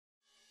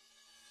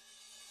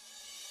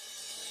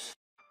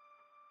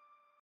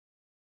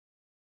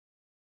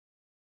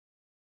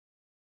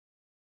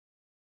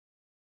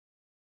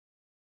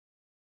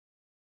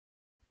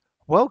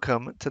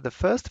Welcome to the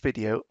first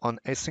video on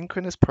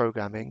asynchronous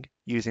programming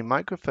using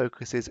Micro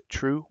Focus's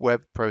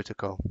TruWeb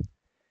protocol.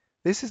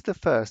 This is the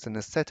first in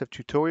a set of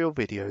tutorial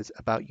videos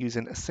about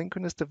using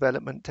asynchronous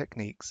development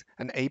techniques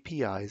and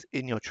APIs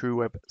in your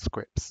TruWeb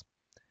scripts.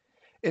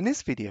 In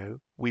this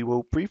video, we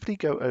will briefly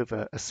go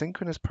over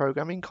asynchronous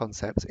programming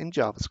concepts in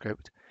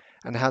JavaScript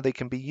and how they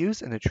can be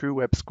used in a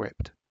TruWeb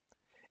script.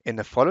 In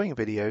the following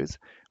videos,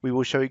 we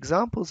will show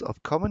examples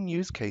of common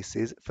use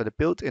cases for the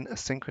built-in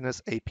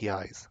asynchronous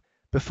APIs.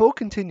 Before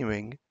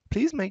continuing,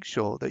 please make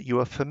sure that you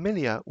are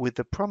familiar with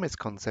the promise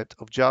concept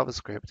of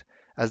JavaScript,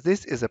 as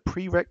this is a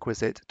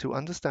prerequisite to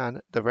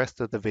understand the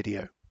rest of the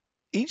video.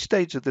 Each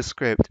stage of the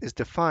script is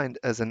defined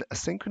as an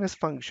asynchronous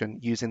function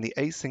using the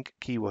async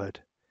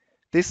keyword.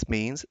 This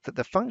means that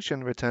the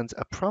function returns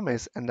a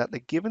promise and that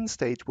the given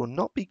stage will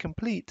not be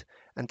complete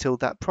until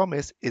that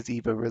promise is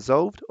either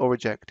resolved or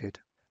rejected.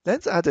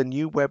 Let's add a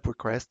new web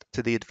request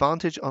to the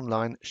Advantage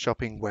Online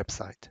shopping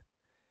website.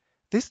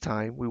 This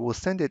time we will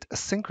send it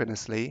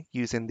asynchronously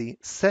using the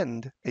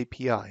send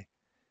API.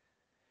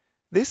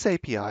 This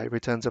API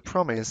returns a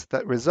promise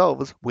that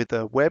resolves with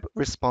the web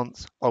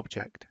response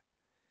object.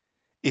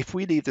 If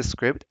we leave the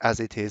script as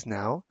it is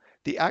now,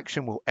 the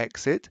action will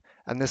exit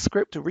and the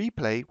script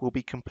replay will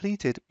be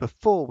completed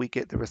before we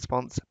get the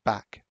response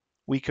back.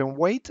 We can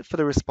wait for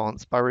the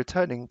response by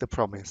returning the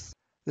promise.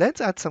 Let's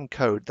add some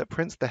code that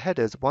prints the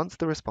headers once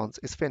the response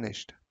is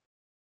finished.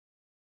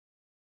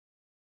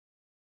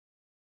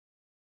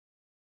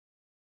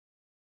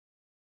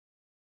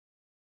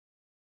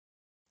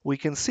 We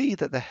can see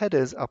that the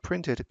headers are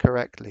printed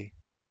correctly.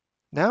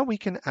 Now we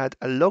can add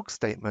a log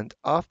statement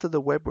after the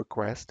web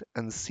request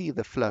and see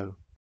the flow.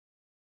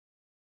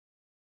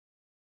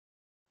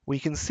 We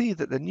can see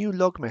that the new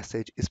log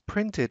message is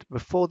printed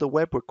before the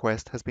web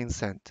request has been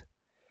sent.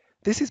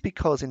 This is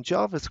because in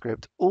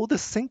JavaScript, all the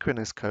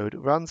synchronous code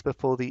runs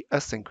before the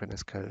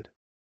asynchronous code.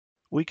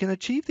 We can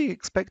achieve the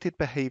expected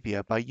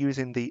behavior by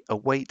using the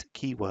await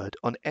keyword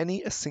on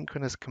any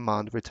asynchronous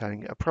command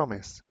returning a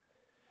promise.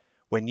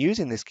 When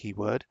using this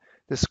keyword,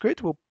 the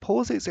script will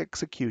pause its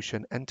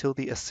execution until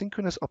the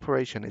asynchronous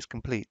operation is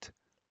complete.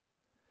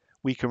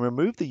 We can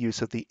remove the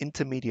use of the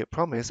intermediate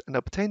promise and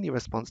obtain the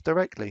response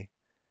directly.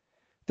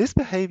 This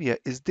behavior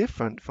is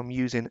different from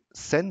using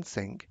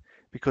send-sync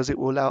because it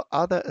will allow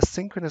other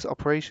asynchronous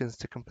operations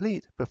to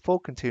complete before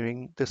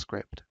continuing the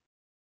script.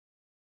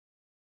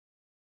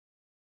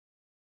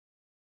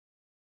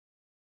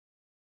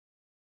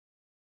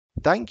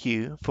 Thank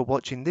you for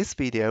watching this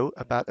video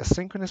about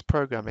asynchronous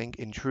programming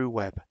in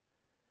TruWeb.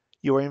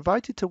 You are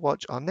invited to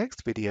watch our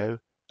next video,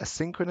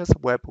 Asynchronous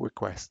Web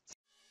Requests.